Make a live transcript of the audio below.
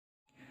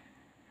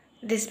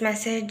This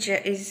message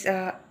is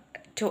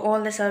to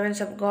all the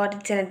servants of God.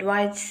 It's an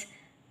advice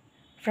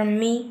from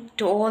me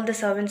to all the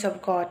servants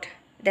of God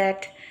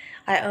that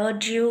I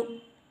urge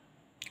you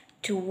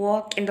to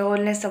walk in the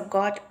holiness of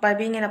God by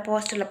being an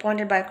apostle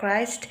appointed by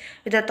Christ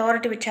with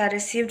authority which I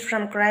received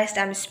from Christ.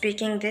 I'm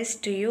speaking this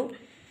to you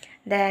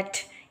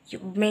that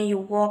may you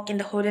walk in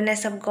the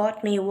holiness of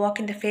God, may you walk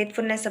in the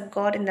faithfulness of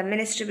God in the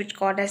ministry which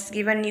God has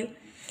given you,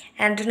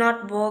 and do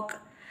not work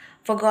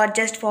for God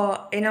just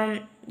for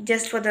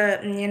just for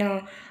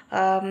the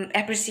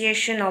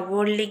appreciation or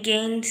worldly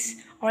gains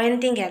or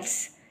anything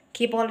else.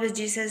 Keep always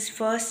Jesus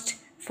first,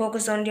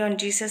 focus only on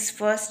Jesus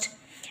first,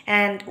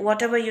 and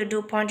whatever you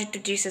do, point it to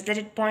Jesus. Let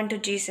it point to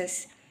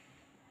Jesus,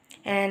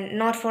 and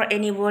not for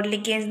any worldly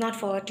gains, not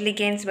for earthly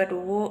gains, but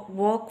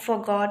work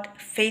for God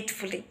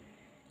faithfully,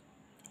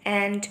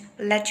 and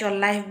let your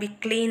life be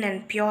clean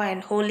and pure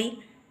and holy.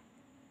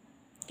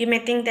 You may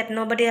think that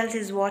nobody else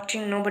is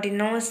watching, nobody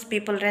knows,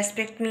 people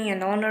respect me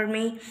and honor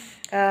me.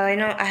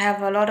 I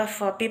have a lot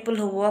of people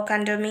who work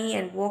under me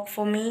and work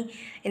for me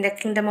in the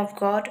kingdom of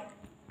God.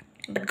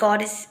 But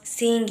God is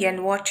seeing you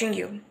and watching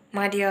you,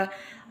 my dear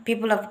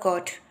people of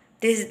God.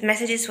 This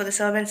message is for the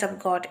servants of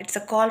God. It's a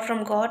call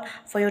from God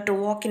for you to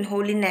walk in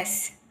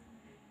holiness.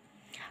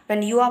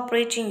 When you are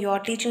preaching, you are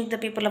teaching the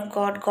people of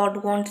God.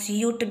 God wants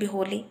you to be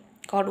holy.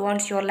 God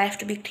wants your life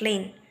to be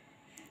clean.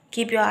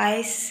 Keep your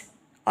eyes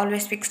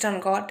always fixed on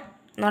God,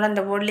 not on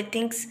the worldly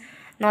things,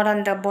 not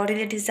on the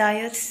bodily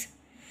desires,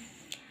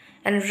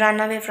 and run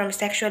away from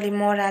sexual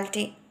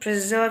immorality.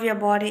 Preserve your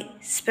body,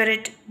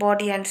 spirit,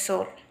 body, and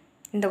soul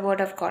in the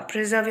Word of God.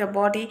 Preserve your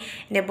body,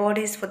 and your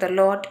body is for the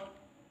Lord,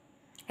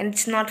 and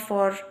it's not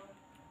for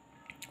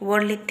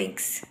worldly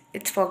things.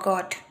 It's for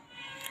God.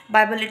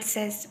 Bible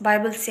says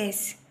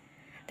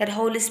that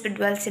Holy Spirit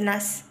dwells in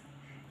us,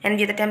 and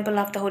we are the temple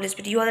of the Holy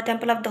Spirit. You are the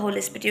temple of the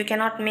Holy Spirit. You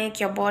cannot make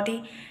your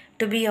body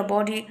to be a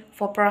body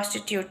for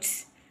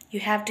prostitutes.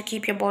 You have to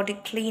keep your body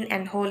clean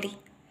and holy,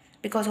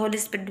 because Holy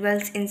Spirit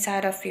dwells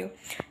inside of you.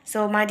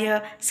 So my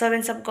dear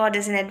servants of God,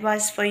 is an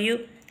advice for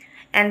you,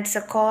 and it's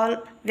a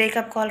call, wake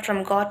up call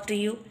from God to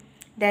you,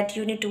 that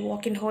you need to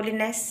walk in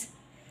holiness.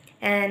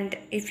 And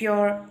if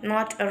you're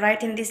not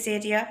right in this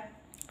area,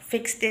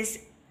 fix this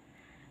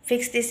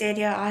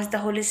area, ask the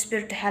Holy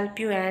Spirit to help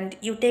you, and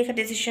you take a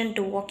decision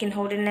to walk in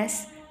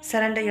holiness.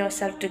 Surrender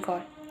yourself to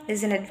God. This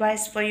is an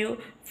advice for you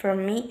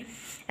from me,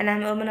 and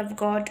I'm a woman of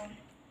God,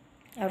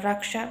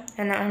 Raksha,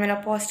 and I'm an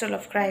apostle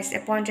of Christ,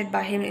 appointed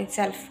by Him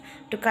Himself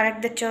to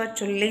correct the church,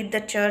 to lead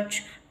the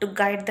church, to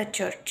guide the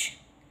church.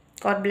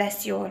 God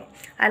bless you all.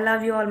 I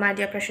love you all, my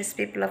dear precious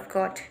people of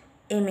God.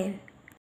 Amen.